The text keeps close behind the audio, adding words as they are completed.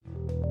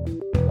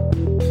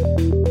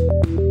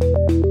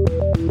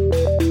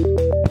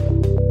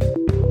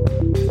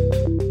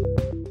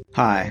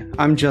Hi,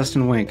 I'm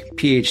Justin Wink,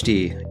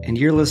 PhD, and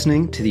you're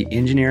listening to the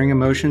Engineering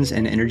Emotions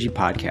and Energy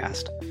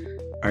Podcast.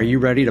 Are you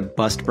ready to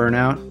bust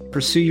burnout,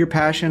 pursue your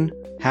passion,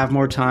 have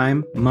more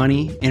time,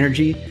 money,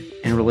 energy,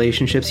 and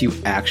relationships you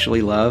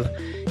actually love,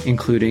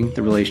 including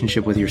the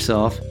relationship with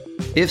yourself?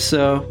 If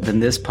so, then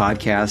this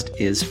podcast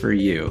is for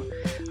you.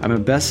 I'm a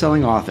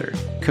best-selling author,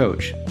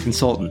 coach,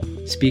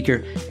 consultant,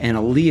 speaker, and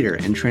a leader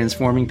in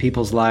transforming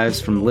people's lives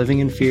from living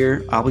in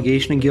fear,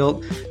 obligation, and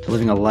guilt to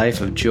living a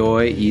life of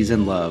joy, ease,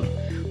 and love.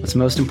 What's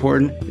most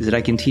important is that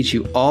I can teach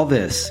you all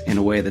this in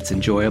a way that's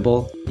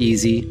enjoyable,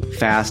 easy,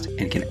 fast,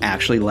 and can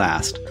actually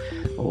last.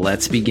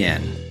 Let's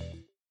begin.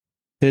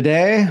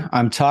 Today,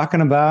 I'm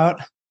talking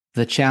about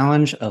the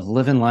challenge of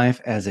living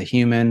life as a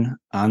human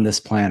on this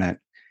planet.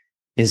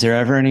 Is there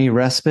ever any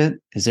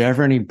respite? Is there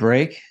ever any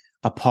break?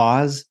 A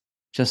pause?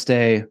 Just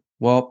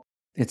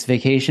it's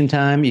vacation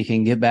time. You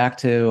can get back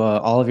to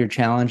all of your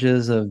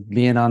challenges of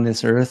being on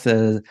this earth,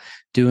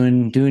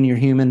 doing your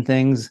human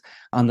things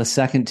on the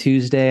second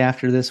Tuesday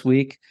after this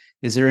week.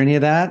 Is there any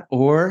of that?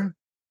 Or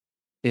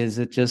is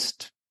it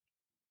just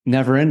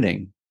never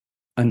ending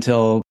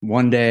until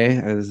one day,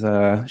 as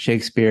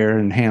Shakespeare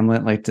and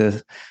Hamlet like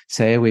to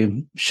say,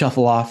 we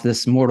shuffle off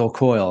this mortal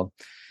coil?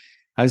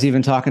 I was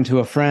even talking to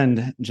a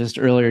friend just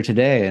earlier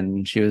today,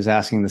 and she was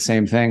asking the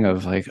same thing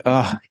of like,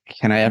 oh,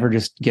 can I ever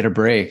just get a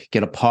break,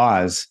 get a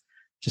pause,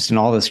 just in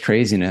all this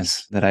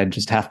craziness that I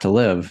just have to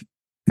live?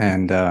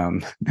 And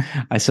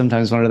I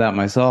sometimes wonder that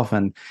myself.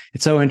 And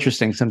it's so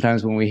interesting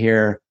sometimes when we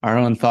hear our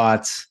own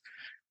thoughts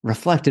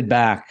reflected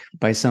back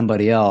by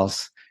somebody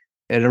else.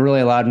 It really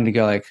allowed me to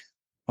go like,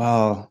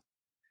 well,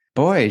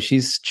 boy,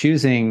 she's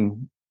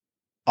choosing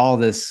all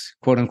this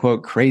quote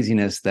unquote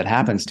craziness that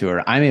happens to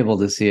her. I'm able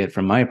to see it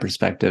from my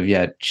perspective,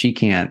 yet she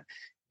can't.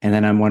 And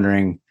then I'm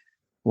wondering,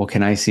 well,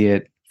 can I see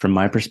it from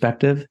my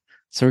perspective?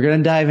 So we're going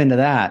to dive into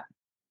that.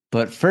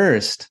 But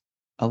first,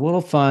 a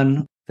little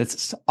fun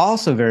that's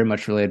also very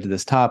much related to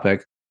this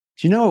topic.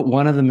 Do you know what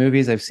one of the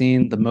movies I've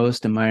seen the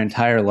most in my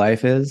entire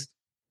life is?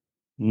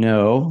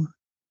 No,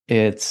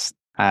 it's,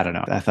 I don't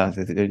know. I thought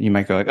that you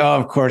might go like, oh,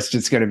 of course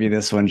it's going to be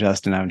this one,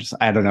 Justin.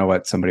 I don't know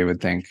what somebody would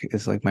think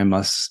is like my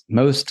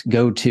most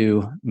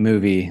go-to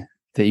movie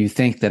that you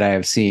think that I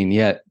have seen.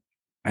 Yet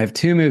I have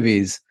two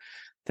movies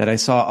that I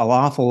saw an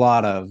awful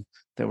lot of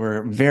that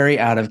were very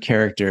out of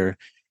character,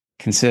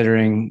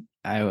 considering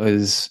I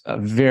was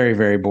very,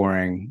 very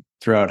boring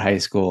throughout high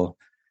school.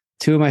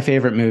 Two of my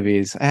favorite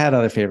movies. I had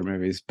other favorite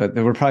movies, but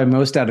they were probably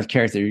most out of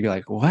character. You're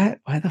like, what?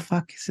 Why the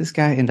fuck is this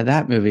guy into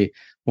that movie?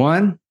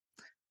 One,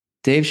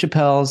 Dave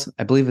Chappelle's,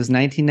 I believe it was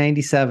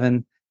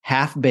 1997,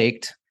 Half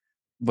Baked.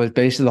 Was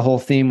basically the whole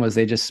theme was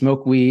they just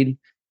smoke weed,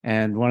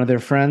 and one of their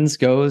friends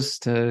goes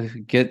to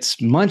get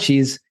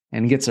munchies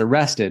and gets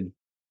arrested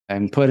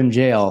and put in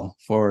jail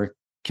for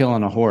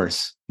killing a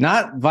horse.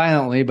 Not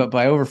violently, but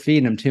by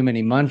overfeeding him too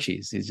many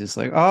munchies. He's just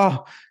like,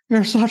 oh,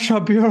 you're such a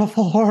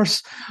beautiful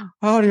horse.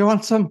 Oh, do you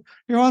want some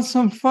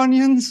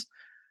Funyuns?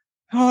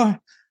 Oh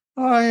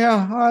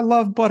yeah, I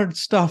love buttered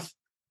stuff.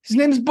 His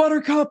name's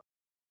Buttercup.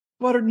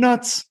 Buttered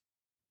nuts.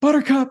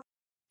 Buttercup.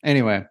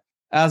 Anyway,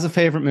 as a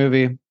favorite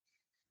movie,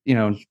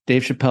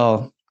 Dave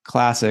Chappelle,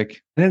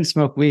 classic. I didn't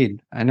smoke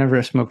weed. I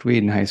never smoked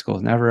weed in high school.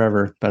 Never,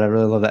 ever. But I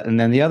really love that.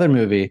 And then the other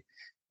movie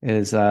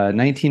is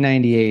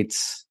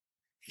 1998's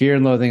Fear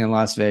and Loathing in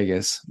Las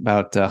Vegas,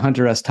 about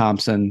Hunter S.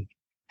 Thompson,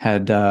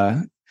 had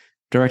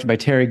directed by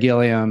Terry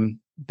Gilliam,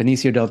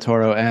 Benicio del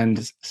Toro,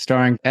 and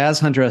starring as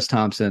Hunter S.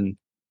 Thompson.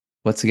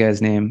 What's the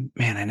guy's name?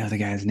 Man, I know the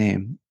guy's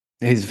name.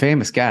 He's a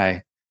famous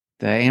guy.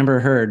 The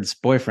Amber Heard's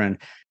boyfriend.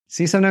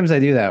 See, sometimes I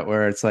do that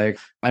where it's like,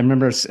 I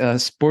remember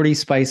Sporty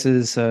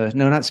Spice's,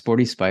 not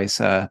Sporty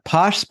Spice,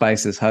 Posh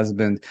Spice's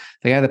husband,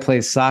 the guy that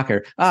plays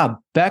soccer.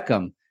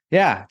 Beckham.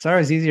 Yeah, it's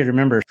always easier to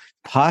remember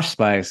Posh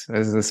Spice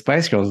as the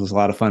Spice Girls was a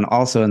lot of fun.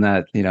 Also in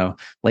that,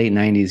 late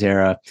 90s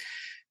era.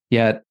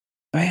 Yet,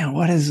 man,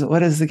 what is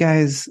the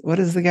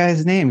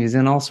guy's name? He's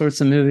in all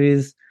sorts of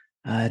movies.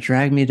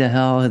 Drag Me to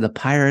Hell, The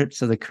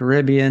Pirates of the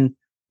Caribbean.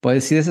 Boy,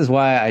 see, this is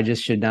why I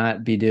just should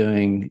not be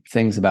doing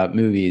things about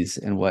movies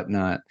and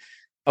whatnot.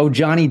 Oh,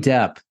 Johnny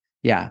Depp.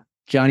 Yeah,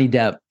 Johnny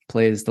Depp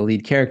plays the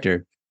lead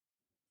character.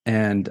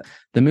 And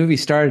the movie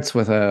starts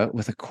with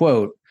a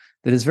quote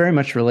that is very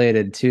much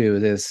related to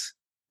this.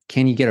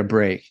 Can you get a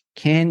break?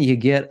 Can you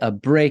get a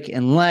break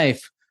in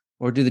life?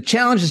 Or do the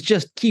challenges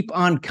just keep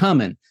on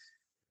coming?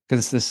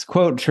 Because this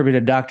quote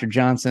attributed to Dr.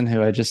 Johnson,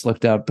 who I just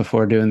looked up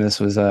before doing this,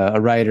 was a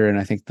writer in,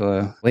 I think,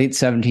 the late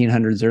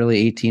 1700s,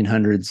 early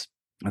 1800s.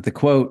 The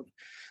quote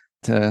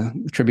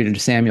attributed to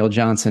Samuel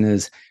Johnson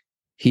is,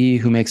 "He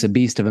who makes a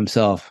beast of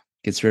himself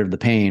gets rid of the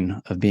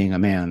pain of being a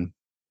man."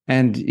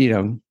 And,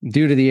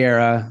 due to the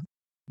era,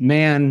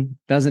 man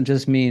doesn't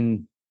just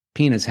mean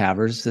penis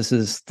havers. This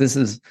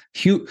is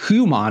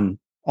human,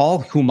 all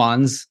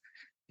humans,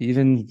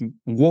 even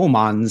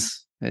womans,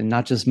 and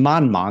not just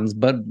manmans,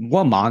 but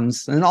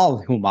womans and all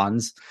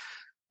humans.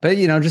 But,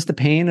 just the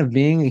pain of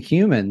being a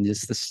human,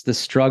 just the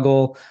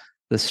struggle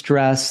the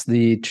stress,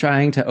 the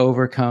trying to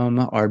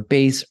overcome our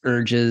base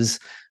urges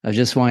of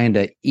just wanting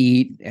to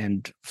eat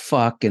and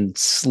fuck and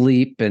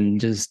sleep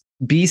and just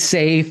be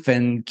safe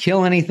and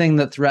kill anything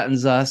that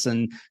threatens us.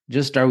 And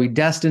just, are we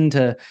destined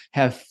to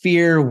have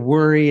fear,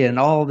 worry, and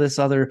all this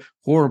other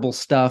horrible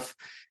stuff,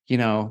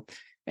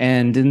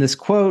 And in this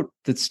quote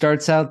that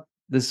starts out,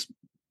 this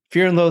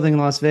Fear and Loathing in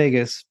Las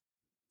Vegas,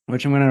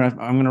 which I'm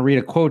gonna read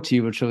a quote to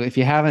you, which, if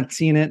you haven't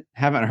seen it,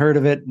 haven't heard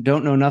of it,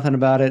 don't know nothing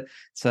about it,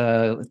 it's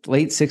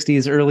late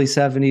 60s, early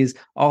 70s,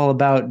 all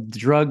about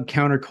drug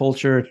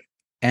counterculture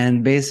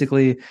and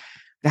basically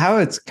how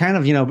it's kind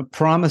of,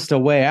 promised a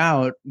way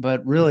out,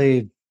 but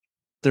really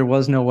there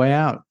was no way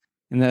out.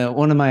 And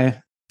one of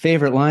my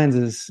favorite lines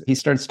is he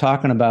starts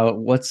talking about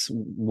what's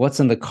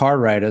in the car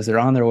ride as they're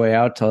on their way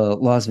out to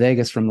Las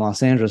Vegas from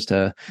Los Angeles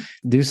to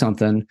do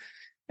something.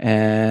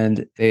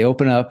 And they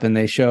open up and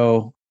they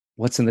show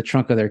what's in the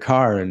trunk of their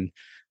car. And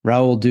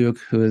Raoul Duke,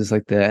 who is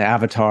like the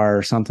avatar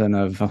or something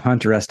of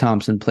Hunter S.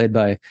 Thompson, played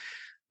by,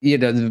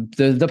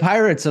 the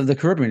Pirates of the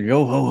Caribbean.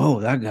 Oh, ho, ho,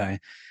 that guy.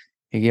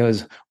 He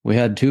goes, "We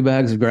had 2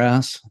 bags of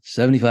grass,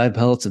 75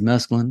 pellets of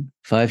mescaline,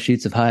 5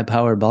 sheets of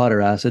high-powered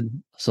blotter acid,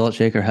 a salt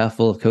shaker half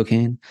full of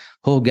cocaine,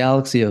 whole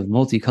galaxy of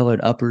multicolored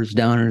uppers,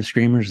 downers,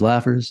 screamers,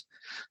 laughers,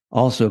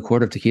 also a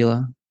quart of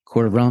tequila,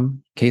 quart of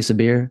rum, case of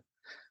beer,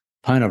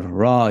 pint of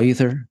raw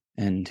ether,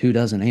 and 2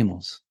 dozen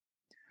amyls.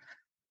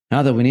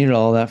 Not that we needed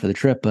all that for the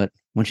trip, but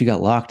once you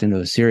got locked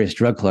into a serious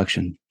drug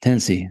collection,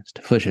 tendency is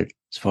to push it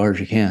as far as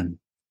you can.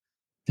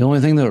 The only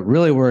thing that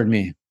really worried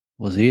me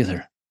was the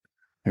ether.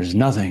 There's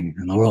nothing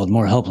in the world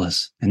more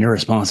helpless and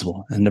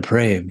irresponsible and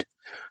depraved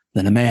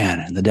than a man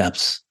in the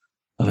depths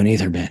of an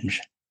ether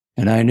binge.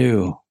 And I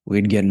knew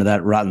we'd get into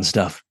that rotten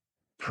stuff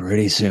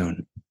pretty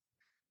soon."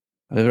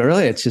 But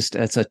really,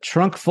 it's a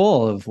trunk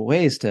full of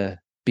ways to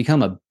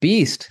become a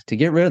beast, to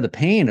get rid of the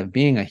pain of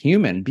being a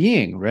human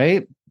being,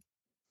 right?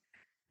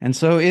 And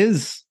so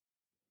is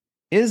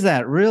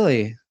that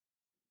really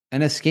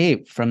an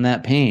escape from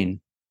that pain?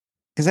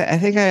 Because I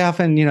think I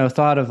often,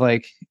 thought of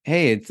like,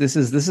 hey, this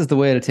is the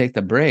way to take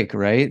the break,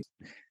 right?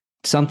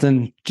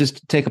 Something,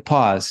 just take a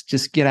pause,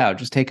 just get out,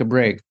 just take a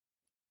break,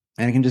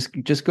 and it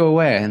can just go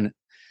away. And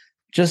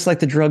just like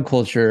the drug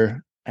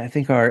culture, I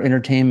think our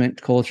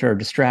entertainment culture, our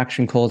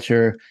distraction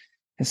culture,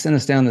 has sent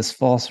us down this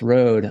false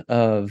road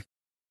of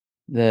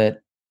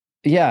that.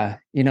 Yeah,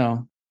 in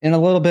a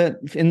little bit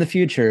in the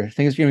future,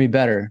 things are going to be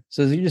better.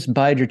 So you just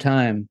bide your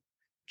time,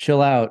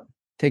 chill out,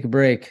 take a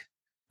break,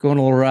 go on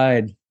a little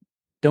ride.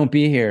 Don't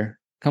be here.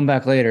 Come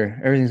back later.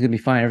 Everything's going to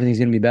be fine. Everything's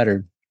going to be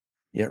better.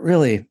 Yet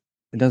really,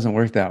 it doesn't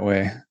work that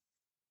way.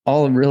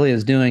 All it really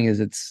is doing is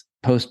it's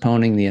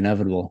postponing the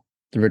inevitable,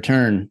 the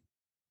return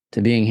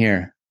to being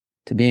here,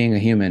 to being a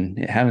human,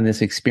 having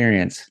this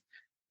experience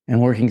and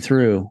working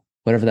through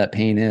whatever that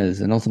pain is,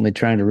 and ultimately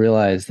trying to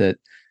realize that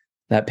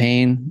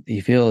pain that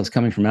you feel is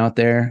coming from out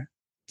there.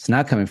 It's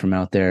not coming from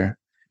out there.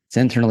 It's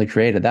internally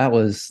created. That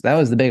was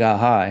the big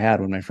aha I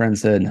had when my friend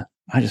said,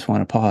 "I just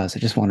want to pause. I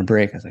just want to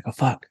break." I was like, oh,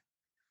 fuck.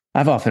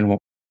 I've often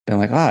been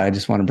like, I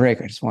just want to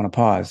break. I just want to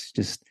pause.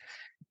 Just,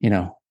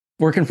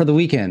 working for the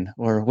weekend,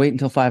 or wait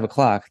until 5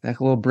 o'clock,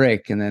 that little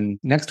break. And then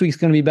next week's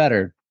going to be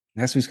better.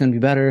 Next week's going to be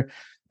better.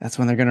 That's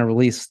when they're going to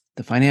release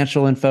the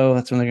financial info.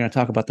 That's when they're going to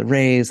talk about the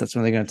raise. That's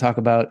when they're going to talk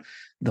about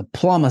the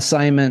plum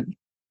assignment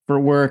for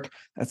work.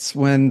 That's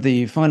when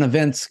the fun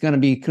event's going to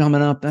be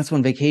coming up. That's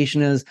when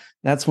vacation is.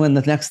 That's when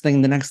the next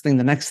thing.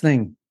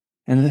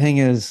 And the thing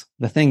is,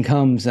 the thing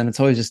comes and it's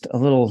always just a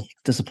little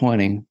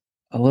disappointing.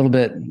 A little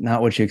bit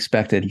not what you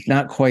expected,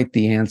 not quite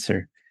the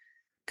answer,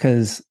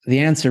 because the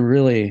answer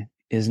really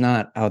is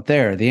not out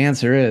there. The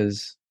answer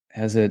is,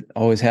 as it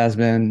always has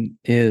been,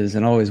 is,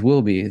 and always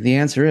will be, the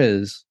answer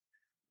is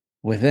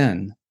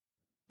within.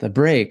 The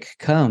break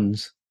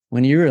comes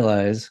when you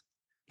realize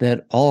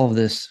that all of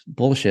this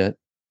bullshit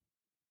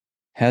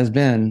has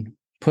been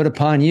put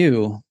upon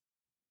you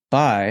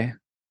by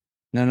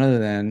none other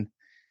than.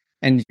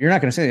 And you're not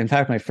going to say, in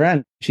fact, my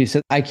friend, she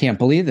said, "I can't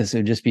believe this. It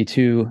would just be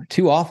too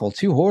awful,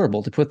 too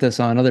horrible to put this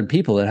on other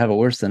people that have it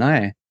worse than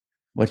I."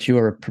 What you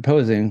are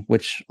proposing,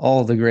 which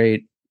all the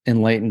great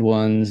enlightened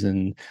ones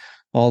and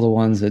all the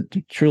ones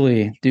that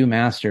truly do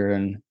master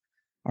and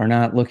are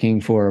not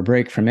looking for a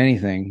break from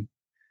anything,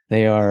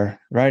 they are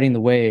riding the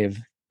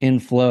wave in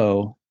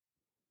flow,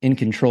 in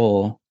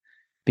control,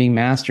 being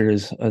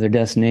masters of their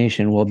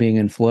destination while being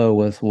in flow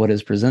with what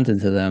is presented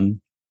to them.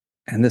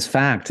 And this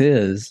fact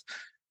is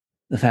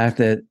the fact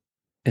that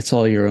it's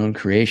all your own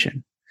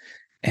creation.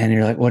 And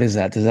you're like, what is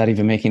that? Does that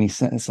even make any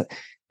sense?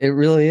 It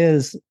really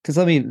is. Because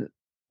let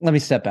me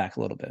step back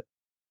a little bit.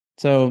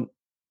 So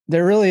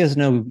there really is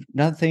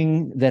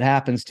nothing that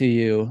happens to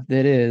you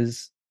that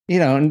is,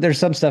 and there's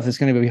some stuff that's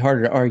going to be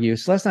harder to argue.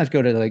 So let's not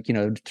go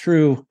to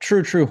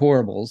true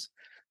horribles,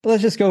 but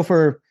let's just go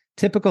for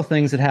typical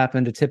things that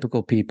happen to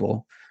typical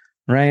people,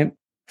 right?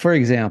 For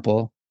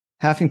example,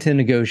 having to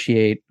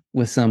negotiate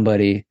with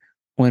somebody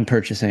when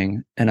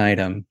purchasing an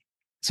item.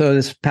 So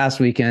this past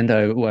weekend,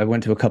 I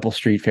went to a couple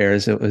street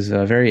fairs. It was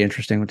very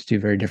interesting. Went to 2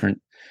 very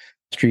different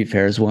street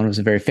fairs. One was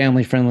a very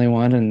family friendly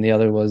one, and the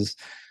other was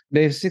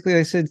basically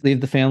they said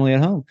leave the family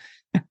at home.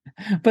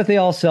 But they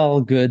all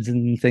sell goods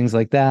and things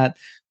like that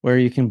where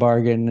you can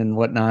bargain and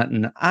whatnot.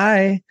 And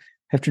I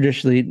have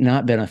traditionally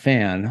not been a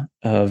fan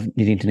of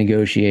needing to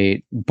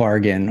negotiate,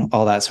 bargain,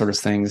 all that sort of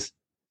things.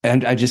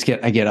 And I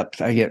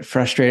get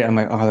frustrated. I'm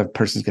like, oh, the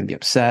person's going to be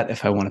upset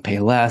if I want to pay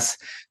less.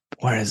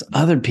 Whereas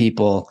other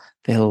people,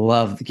 they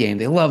love the game.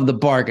 They love the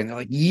bargain. They're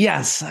like,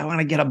 yes, I want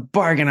to get a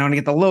bargain. I want to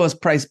get the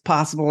lowest price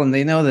possible. And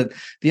they know that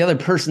the other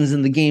person's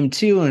in the game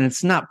too. And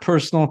it's not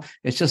personal.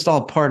 It's just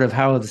all part of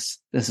how this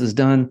is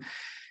done.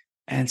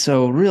 And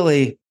so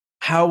really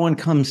how one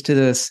comes to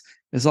this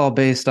is all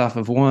based off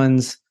of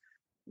one's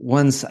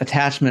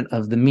attachment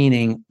of the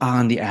meaning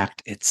on the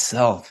act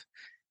itself.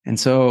 And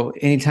so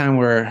anytime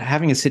we're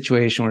having a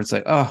situation where it's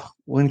like, oh,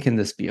 when can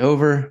this be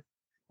over?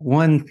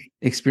 One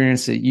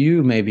experience that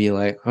you may be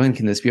like, when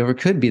can this be over?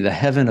 Could be the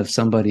heaven of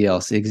somebody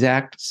else, the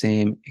exact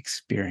same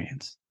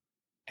experience.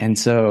 And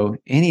so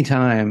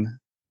anytime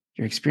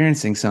you're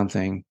experiencing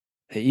something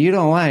that you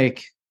don't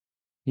like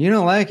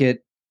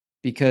it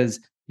because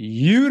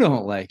you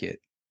don't like it,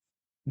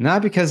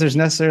 not because there's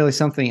necessarily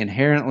something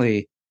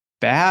inherently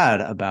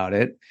bad about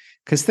it.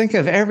 Because think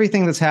of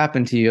everything that's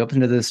happened to you up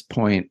until this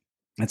point.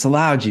 It's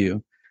allowed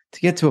you to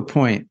get to a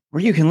point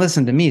where you can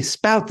listen to me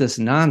spout this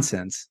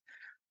nonsense,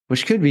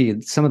 which could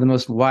be some of the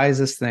most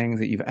wisest things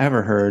that you've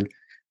ever heard,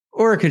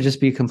 or it could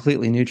just be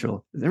completely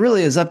neutral. It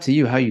really is up to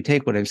you how you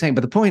take what I'm saying.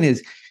 But the point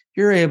is,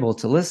 you're able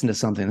to listen to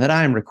something that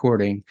I'm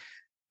recording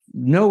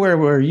nowhere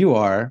where you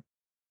are,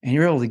 and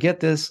you're able to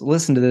get this,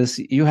 listen to this.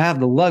 You have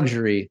the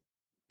luxury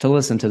to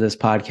listen to this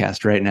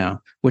podcast right now,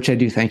 which I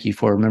do thank you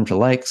for. Remember to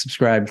like,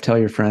 subscribe, tell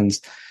your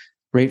friends,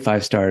 rate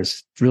 5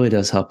 stars. It really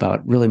does help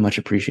out. Really much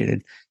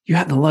appreciated. You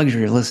have the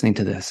luxury of listening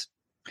to this.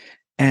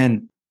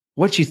 And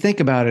what you think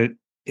about it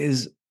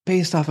is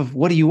based off of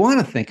what do you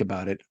want to think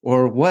about it?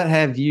 Or what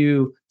have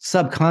you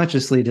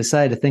subconsciously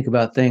decided to think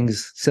about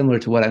things similar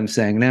to what I'm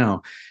saying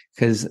now?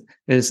 Because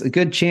there's a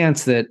good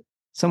chance that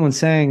someone's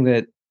saying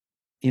that,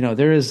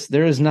 there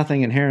is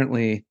nothing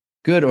inherently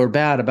good or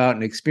bad about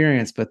an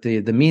experience, but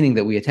the meaning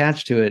that we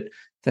attach to it,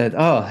 that,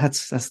 oh,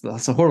 that's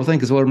a horrible thing.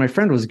 Because where my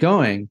friend was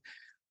going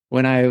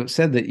when I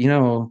said that,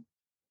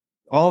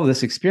 all of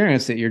this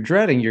experience that you're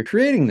dreading, you're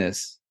creating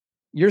this.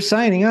 You're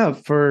signing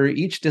up for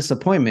each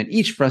disappointment,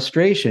 each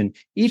frustration,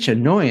 each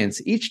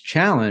annoyance, each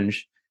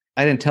challenge.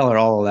 I didn't tell her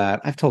all of that.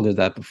 I've told her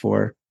that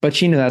before, but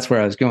she knew that's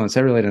where I was going.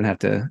 So I really didn't have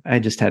to. I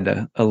just had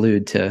to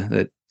allude to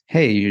that.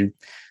 Hey, you're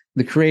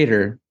the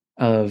creator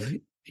of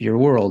your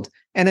world.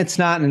 And it's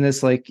not in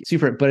this like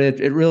super, but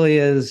it really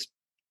is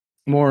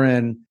more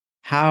in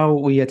how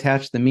we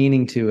attach the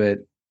meaning to it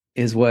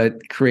is what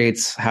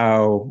creates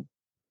how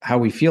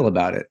we feel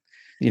about it.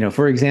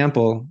 For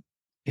example,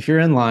 if you're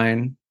in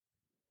line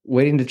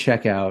waiting to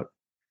check out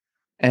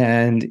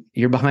and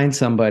you're behind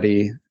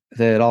somebody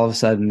that all of a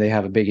sudden they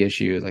have a big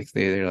issue, like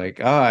they're like,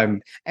 oh,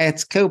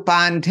 it's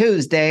Coupon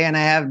Tuesday and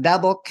I have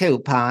double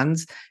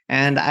coupons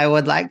and I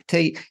would like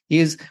to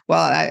use,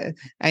 well,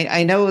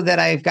 I know that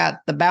I've got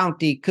the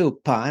Bounty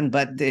coupon,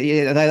 but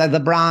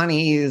the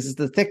Brawny is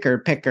the thicker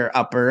picker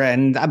upper,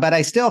 but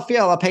I still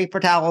feel a paper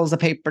towel is a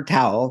paper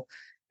towel.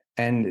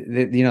 And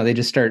they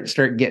just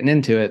start getting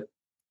into it.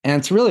 And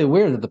it's really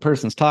weird that the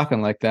person's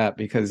talking like that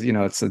because,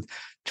 it's a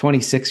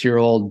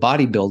 26-year-old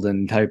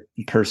bodybuilding type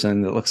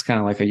person that looks kind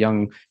of like a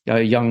young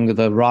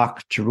The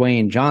Rock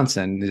Dwayne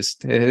Johnson. It's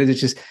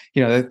just,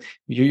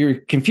 you're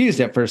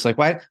confused at first. Like,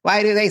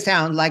 why do they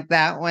sound like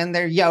that when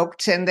they're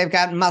yoked and they've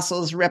got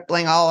muscles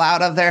rippling all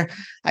out of their,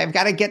 I've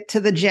got to get to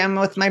the gym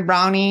with my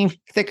Brownie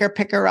thicker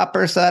picker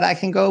upper so that I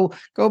can go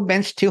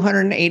bench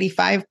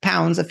 285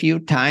 pounds a few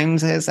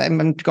times as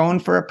I'm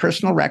going for a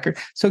personal record.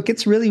 So it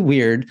gets really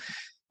weird.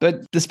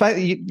 But despite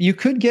you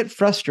could get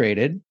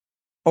frustrated,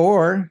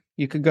 or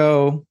you could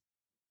go,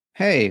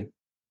 hey,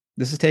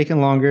 this is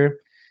taking longer.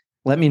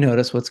 Let me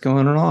notice what's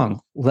going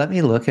wrong. Let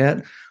me look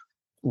at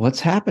what's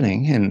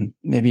happening. And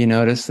maybe you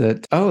notice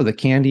that, oh, the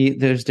candy,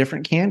 there's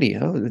different candy.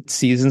 Oh, the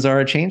seasons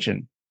are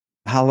changing.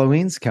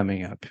 Halloween's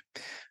coming up,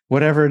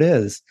 whatever it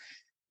is.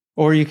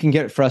 Or you can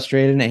get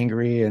frustrated and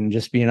angry and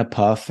just be in a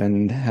puff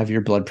and have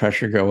your blood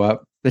pressure go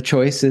up. The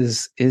choice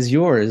is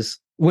yours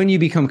when you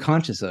become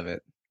conscious of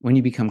it.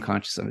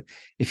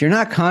 If you're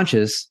not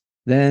conscious,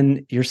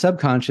 then your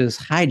subconscious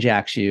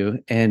hijacks you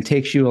and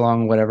takes you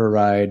along whatever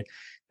ride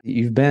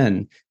you've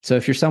been. So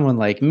if you're someone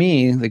like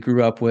me that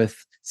grew up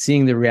with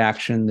seeing the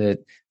reaction that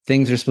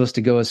things are supposed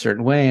to go a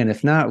certain way, and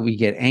if not, we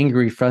get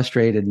angry,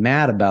 frustrated,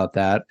 mad about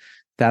that.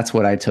 That's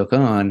what I took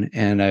on.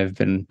 And I've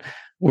been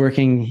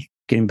working,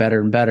 getting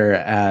better and better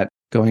at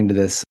going to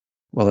this,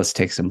 well, let's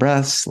take some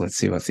breaths. Let's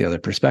see what the other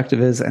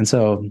perspective is. And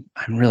so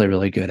I'm really,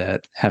 really good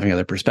at having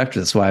other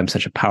perspectives. That's why I'm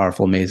such a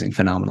powerful, amazing,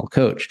 phenomenal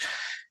coach.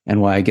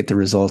 And why I get the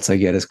results I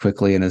get as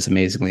quickly and as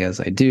amazingly as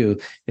I do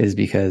is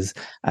because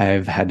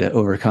I've had to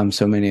overcome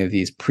so many of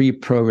these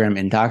pre-programmed,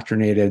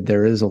 indoctrinated,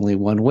 there is only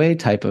one way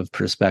type of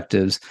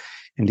perspectives.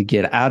 And to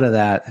get out of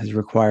that has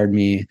required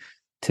me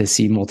to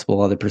see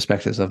multiple other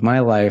perspectives of my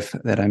life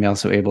that I'm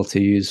also able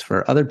to use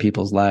for other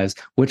people's lives,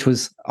 which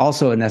was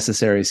also a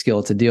necessary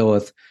skill to deal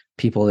with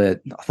people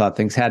that thought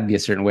things had to be a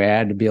certain way. I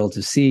had to be able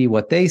to see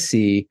what they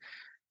see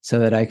so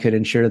that I could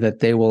ensure that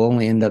they will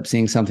only end up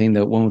seeing something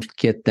that won't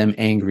get them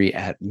angry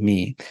at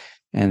me.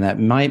 And that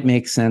might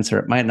make sense or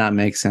it might not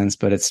make sense,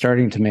 but it's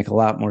starting to make a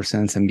lot more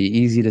sense and be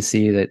easy to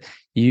see that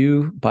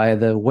you, by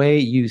the way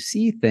you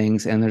see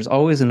things, and there's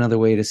always another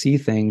way to see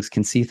things,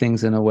 can see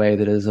things in a way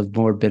that is of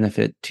more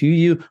benefit to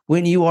you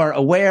when you are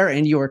aware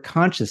and you are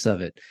conscious of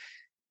it.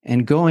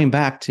 And going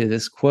back to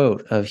this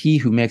quote of he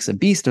who makes a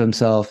beast of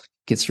himself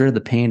gets rid of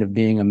the pain of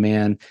being a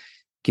man,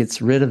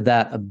 gets rid of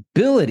that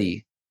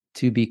ability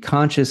to be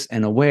conscious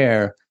and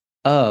aware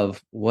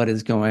of what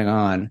is going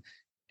on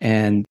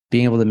and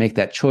being able to make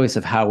that choice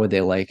of how would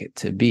they like it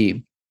to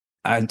be.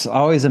 It's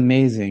always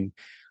amazing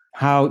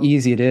how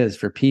easy it is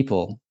for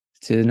people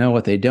to know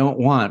what they don't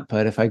want.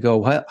 But if I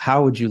go,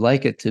 how would you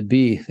like it to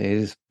be? They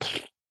just,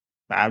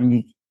 I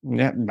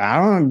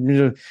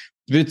don't,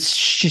 it's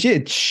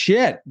shit.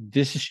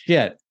 This is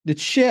shit.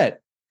 It's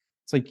shit.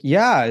 It's like,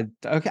 yeah,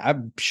 okay,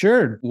 I'm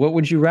sure. What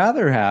would you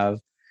rather have?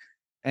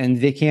 And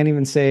they can't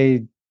even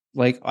say,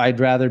 like, I'd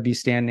rather be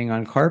standing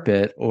on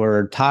carpet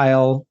or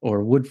tile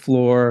or wood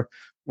floor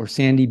or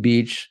sandy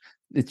beach.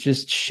 It's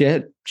just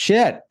shit.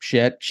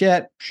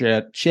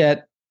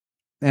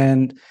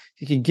 And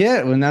you can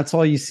get when that's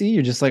all you see,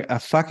 you're just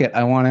like, fuck it.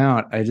 I want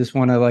out. I just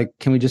want to, like,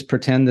 can we just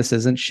pretend this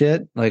isn't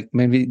shit? Like,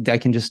 maybe I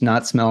can just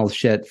not smell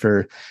shit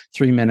for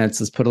 3 minutes.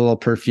 Let's put a little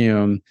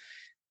perfume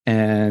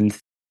and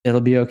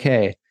it'll be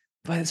okay.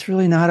 But it's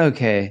really not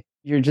okay.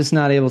 You're just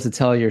not able to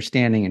tell you're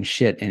standing in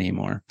shit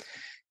anymore.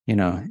 You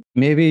know,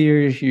 maybe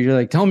you're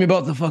like, tell me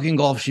about the fucking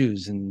golf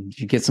shoes, and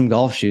you get some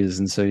golf shoes,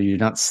 and so you're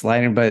not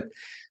sliding. But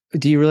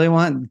do you really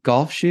want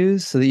golf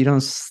shoes so that you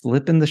don't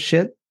slip in the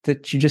shit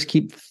that you just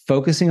keep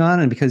focusing on?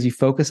 And because you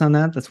focus on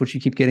that, that's what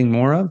you keep getting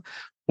more of?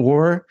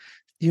 Or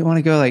do you want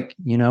to go like,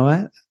 you know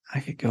what? I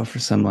could go for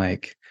some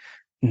like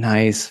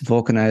nice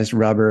vulcanized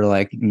rubber,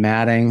 like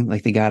matting,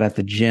 like they got at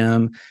the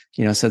gym,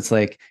 you know, so it's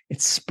like,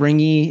 it's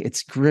springy,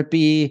 it's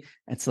grippy.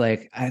 It's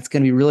like, it's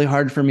going to be really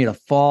hard for me to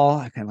fall.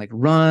 I can like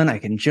run, I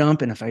can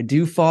jump. And if I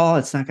do fall,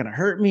 it's not going to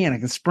hurt me. And I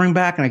can spring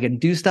back and I can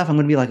do stuff. I'm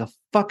going to be like a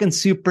fucking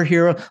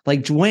superhero,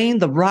 like Dwayne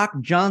 "The Rock"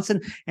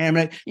 Johnson. And I'm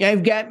like, yeah,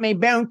 I've got my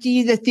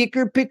Bounty, the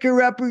thicker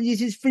picker upper.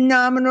 This is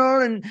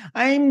phenomenal. And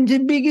I'm the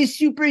biggest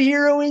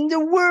superhero in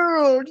the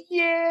world.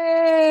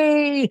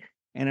 Yay.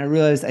 And I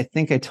realized I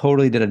think I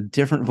totally did a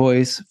different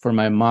voice for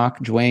my mock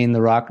Dwayne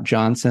 "The Rock"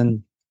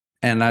 Johnson.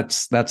 And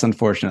that's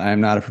unfortunate.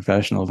 I'm not a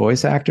professional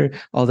voice actor,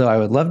 although I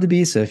would love to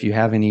be. So if you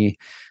have any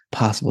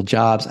possible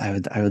jobs, I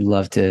would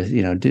love to,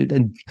 you know,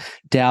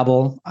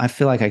 dabble. I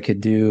feel like I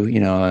could do, you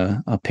know,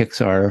 a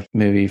Pixar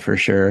movie for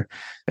sure.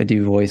 I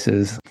do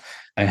voices.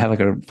 I have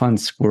like a fun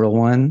squirrel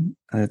one.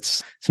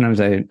 It's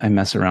sometimes I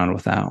mess around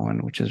with that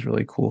one, which is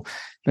really cool.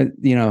 But,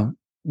 you know,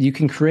 you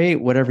can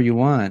create whatever you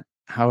want,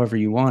 however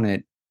you want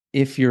it,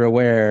 if you're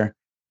aware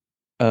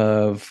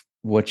of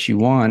what you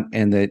want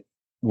and that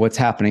what's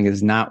happening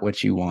is not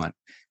what you want.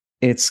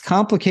 It's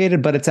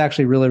complicated, but it's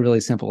actually really,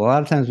 really simple. A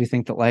lot of times we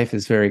think that life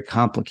is very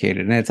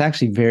complicated, and it's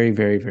actually very,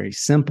 very, very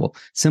simple.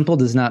 Simple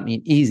does not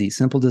mean easy.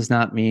 Simple does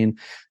not mean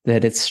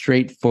that it's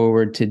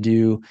straightforward to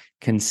do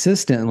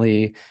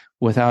consistently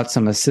without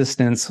some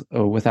assistance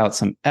or without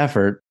some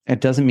effort.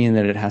 It doesn't mean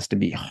that it has to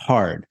be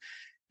hard.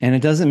 And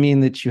it doesn't mean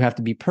that you have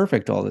to be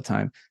perfect all the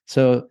time.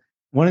 So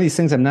one of these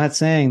things, I'm not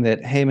saying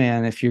that, hey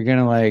man, if you're going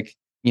to like,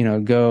 you know,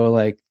 go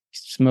like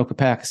smoke a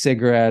pack of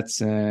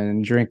cigarettes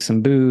and drink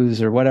some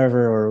booze or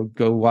whatever, or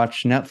go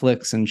watch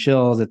Netflix and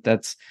chill,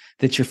 that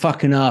you're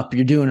fucking up,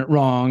 you're doing it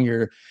wrong,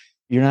 you're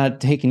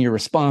not taking your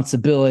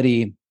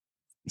responsibility.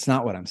 It's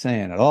not what I'm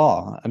saying at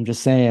all. I'm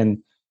just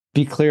saying,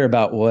 be clear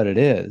about what it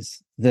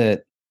is,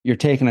 that you're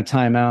taking a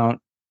time out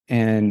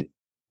and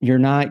you're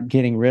not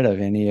getting rid of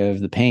any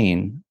of the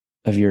pain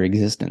of your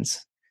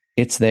existence.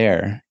 It's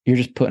there. You're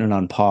just putting it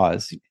on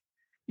pause.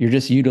 You're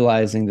just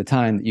utilizing the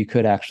time that you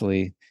could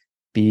actually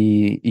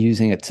be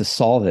using it to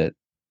solve it.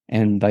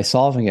 And by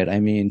solving it, I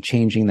mean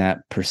changing that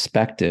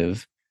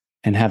perspective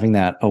and having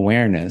that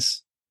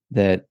awareness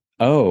that,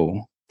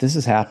 oh, this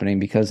is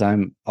happening because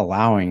I'm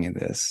allowing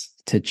this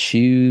to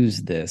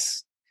choose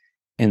this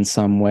in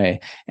some way.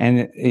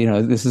 And, you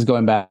know, this is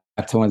going back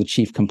to one of the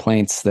chief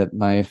complaints that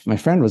my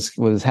friend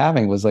was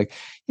having, was like,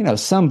 you know,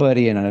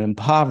 somebody in an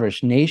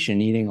impoverished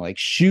nation eating like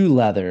shoe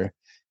leather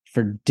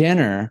for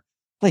dinner.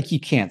 Like, you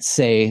can't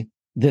say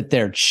that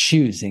they're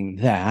choosing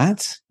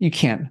that. You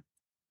can't.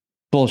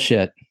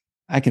 Bullshit.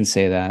 I can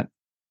say that.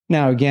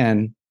 Now,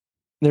 again,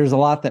 there's a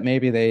lot that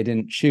maybe they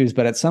didn't choose,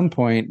 but at some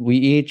point we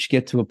each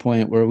get to a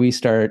point where we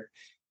start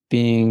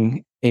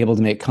being able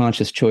to make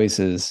conscious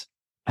choices,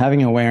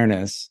 having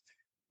awareness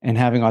and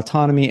having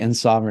autonomy and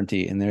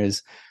sovereignty. And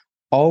there's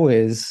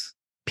always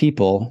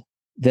people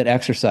that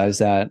exercise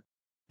that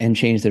and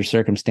change their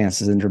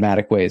circumstances in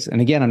dramatic ways.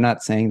 And again, I'm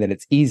not saying that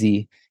it's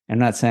easy. I'm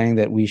not saying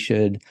that we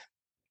should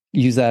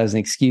use that as an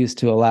excuse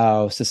to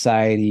allow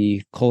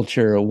society,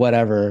 culture, or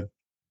whatever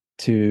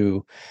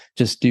to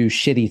just do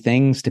shitty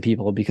things to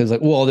people because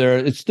like, well,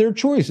 it's their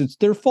choice, it's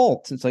their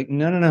fault. It's like,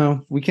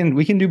 no. We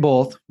can do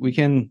both. We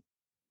can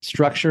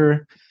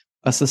structure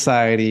a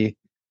society,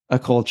 a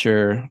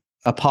culture,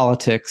 a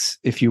politics,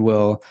 if you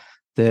will,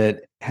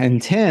 that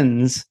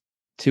intends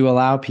to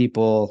allow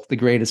people the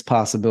greatest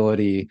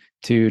possibility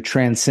to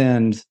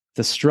transcend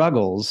the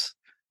struggles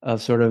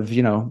of sort of,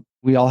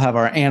 we all have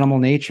our animal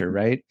nature,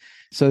 right?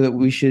 So that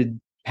we should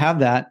have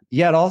that,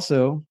 yet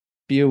also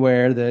be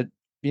aware that,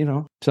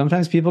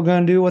 sometimes people are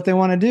going to do what they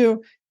want to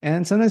do.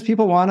 And sometimes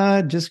people want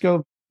to just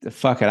go,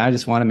 fuck it, I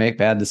just want to make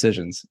bad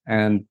decisions.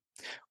 And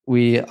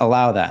we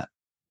allow that.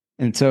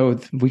 And so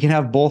we can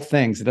have both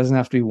things. It doesn't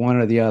have to be one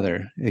or the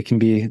other. It can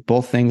be,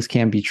 both things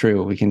can be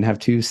true. We can have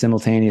two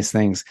simultaneous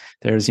things.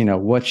 There's,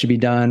 what should be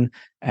done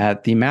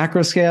at the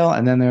macro scale,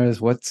 and then there's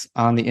what's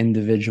on the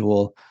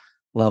individual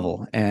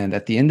level. And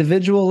at the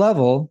individual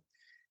level,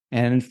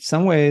 and in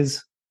some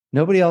ways,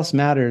 nobody else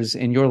matters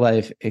in your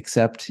life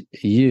except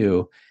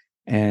you.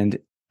 And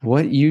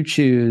what you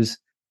choose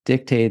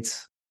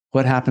dictates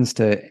what happens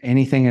to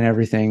anything and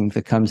everything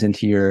that comes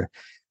into your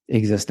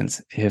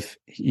existence. If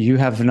you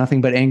have nothing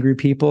but angry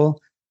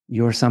people,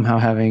 you're somehow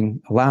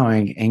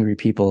allowing angry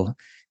people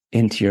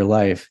into your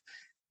life.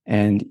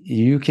 And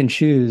you can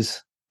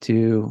choose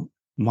to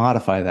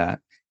modify that.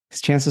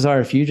 Because chances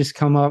are, if you just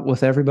come up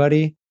with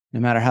everybody,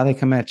 no matter how they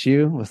come at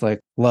you with like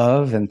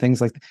love and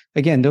things like that,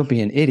 again, don't be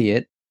an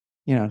idiot.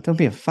 Don't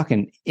be a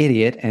fucking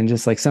idiot and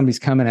just like somebody's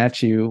coming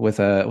at you with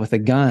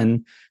a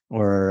gun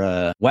or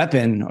a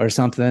weapon or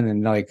something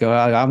and like, oh,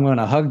 I'm going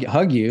to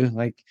hug you,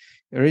 like,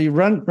 or you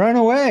run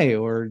away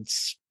or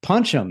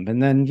punch them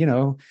and then,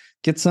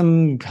 get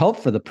some help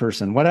for the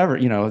person, whatever,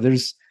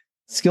 there's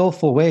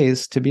skillful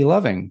ways to be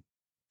loving.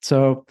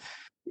 So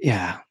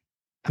yeah,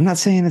 I'm not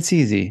saying it's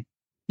easy,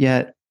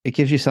 yet it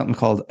gives you something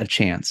called a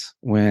chance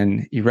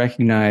when you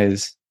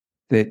recognize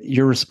that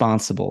you're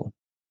responsible.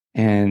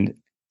 And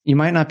you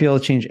might not be able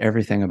to change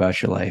everything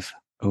about your life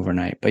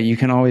overnight, but you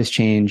can always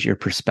change your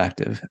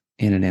perspective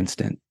in an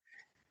instant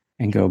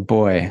and go,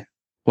 boy,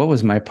 what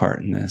was my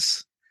part in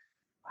this?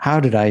 How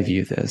did I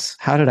view this?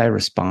 How did I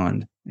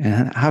respond?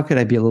 And how could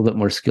I be a little bit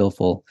more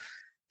skillful,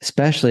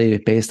 especially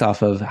based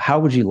off of how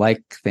would you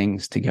like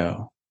things to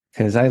go?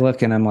 Because I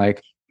look and I'm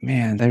like,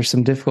 man, there's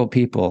some difficult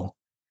people.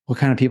 What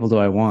kind of people do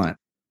I want?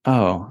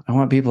 Oh, I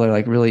want people that are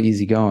like really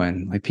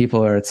easygoing. Like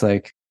people are, it's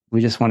like,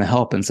 we just want to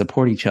help and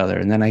support each other.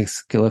 And then I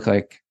look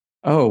like,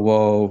 oh,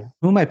 well,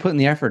 who am I putting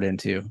the effort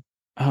into?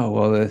 Oh,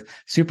 well, the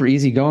super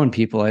easygoing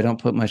people I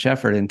don't put much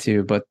effort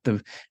into, but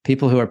the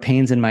people who are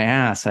pains in my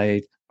ass,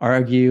 I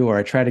argue or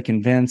I try to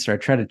convince or I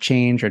try to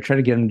change or I try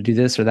to get them to do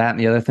this or that and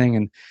the other thing.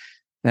 And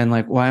then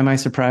like, why am I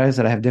surprised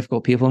that I have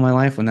difficult people in my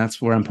life when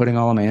that's where I'm putting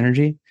all of my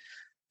energy?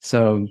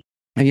 So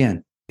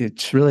again,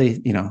 it's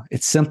really,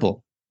 it's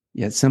simple,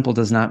 yet simple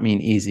does not mean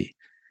easy.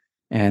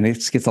 And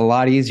it gets a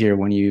lot easier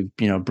when you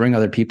bring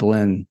other people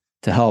in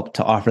to help,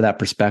 to offer that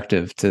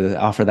perspective, to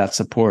offer that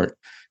support,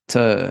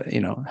 to,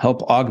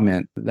 help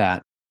augment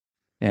that.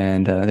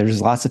 And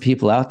there's lots of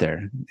people out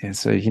there. And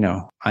so,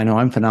 I know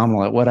I'm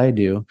phenomenal at what I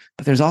do,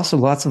 but there's also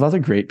lots of other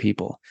great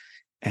people.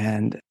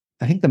 And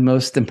I think the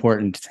most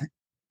important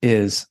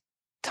is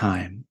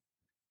time.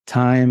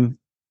 Time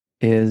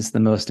is the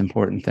most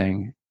important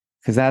thing,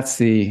 because that's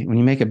when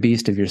you make a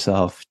beast of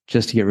yourself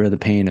just to get rid of the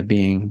pain of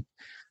being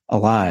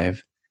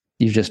alive,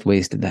 you've just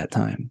wasted that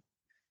time.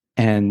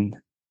 And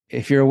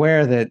if you're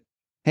aware that,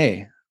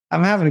 hey,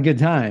 I'm having a good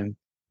time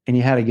and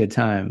you had a good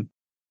time,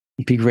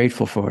 be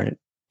grateful for it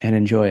and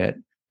enjoy it.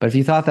 But if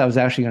you thought that was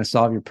actually going to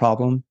solve your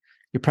problem,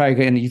 you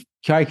probably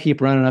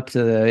keep running up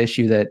to the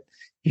issue that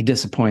you're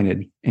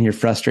disappointed and you're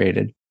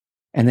frustrated.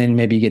 And then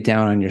maybe you get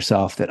down on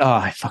yourself that, oh,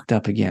 I fucked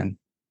up again.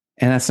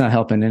 And that's not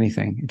helping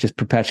anything. It just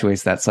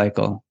perpetuates that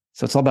cycle.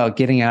 So it's all about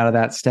getting out of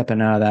that,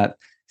 stepping out of that,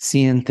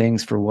 seeing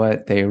things for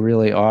what they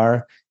really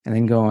are, and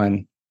then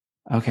going,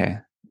 okay,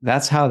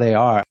 that's how they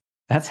are.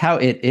 That's how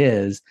it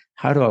is.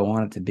 How do I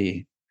want it to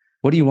be?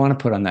 What do you want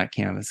to put on that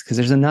canvas? Because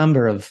there's a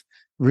number of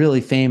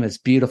really famous,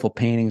 beautiful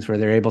paintings where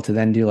they're able to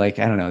then do like,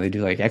 I don't know, they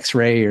do like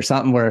X-ray or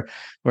something where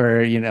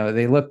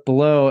they look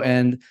below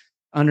and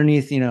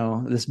underneath,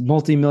 this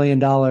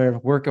multi-million-dollar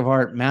work of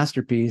art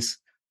masterpiece,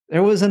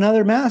 there was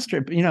another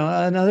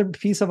another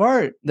piece of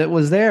art that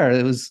was there.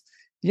 It was,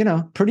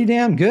 pretty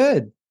damn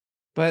good.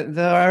 But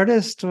the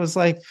artist was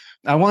like,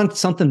 I want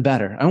something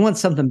better. I want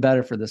something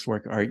better for this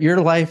work of art. Your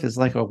life is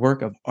like a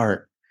work of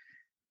art.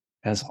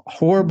 As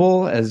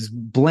horrible, as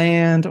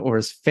bland, or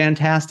as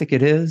fantastic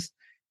it is,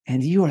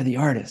 and you are the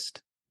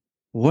artist.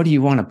 What do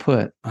you want to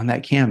put on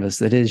that canvas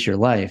that is your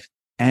life?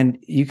 And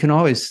you can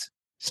always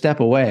step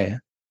away,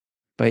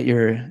 but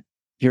your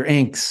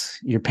inks,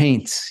 your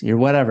paints, your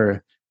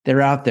whatever,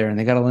 they're out there and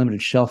they got a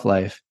limited shelf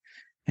life.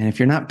 And if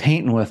you're not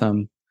painting with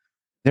them,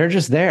 they're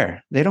just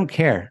there. They don't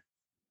care.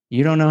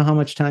 You don't know how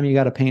much time you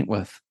got to paint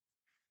with.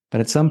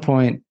 But at some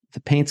point, the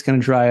paint's going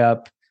to dry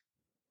up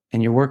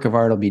and your work of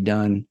art will be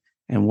done.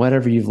 And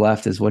whatever you've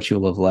left is what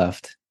you'll have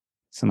left.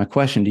 So my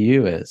question to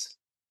you is,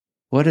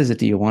 what is it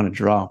that you want to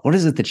draw? What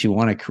is it that you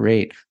want to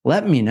create?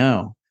 Let me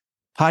know.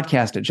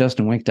 podcast at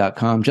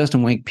justinwink.com,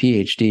 Justin Wink,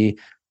 PhD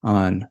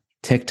on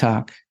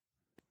TikTok,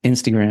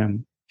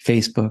 Instagram,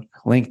 Facebook,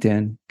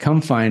 LinkedIn.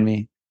 Come find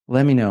me.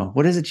 Let me know.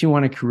 What is it you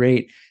want to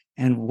create?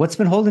 And what's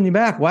been holding you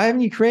back? Why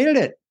haven't you created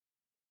it?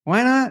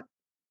 Why not?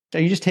 Are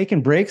you just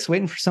taking breaks,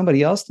 waiting for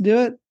somebody else to do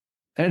it?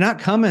 They're not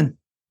coming.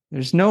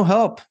 There's no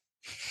help.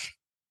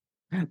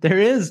 There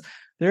is,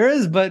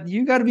 but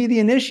you got to be the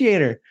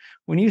initiator.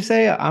 When you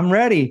say, I'm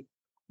ready,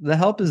 the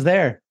help is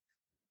there.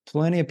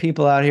 Plenty of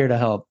people out here to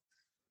help.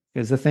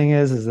 Because the thing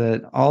is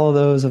that all of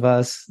those of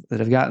us that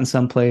have gotten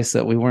someplace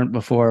that we weren't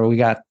before, we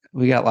got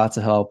lots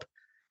of help.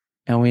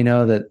 And we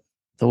know that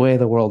the way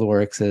the world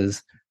works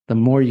is the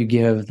more you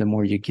give, the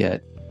more you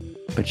get.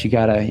 But you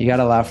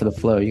gotta allow for the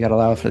flow. You gotta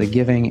allow for the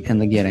giving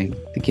and the getting,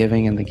 the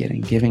giving and the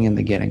getting, giving and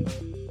the getting.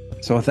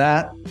 So with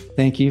that,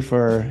 thank you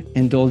for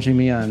indulging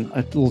me on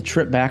a little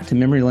trip back to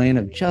memory lane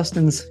of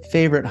Justin's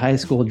favorite high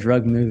school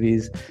drug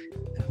movies,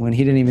 when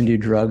he didn't even do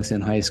drugs in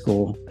high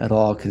school at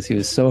all because he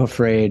was so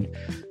afraid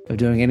of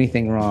doing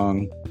anything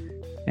wrong.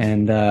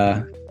 And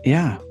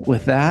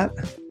with that,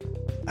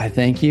 I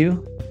thank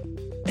you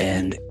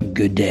and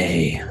good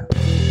day.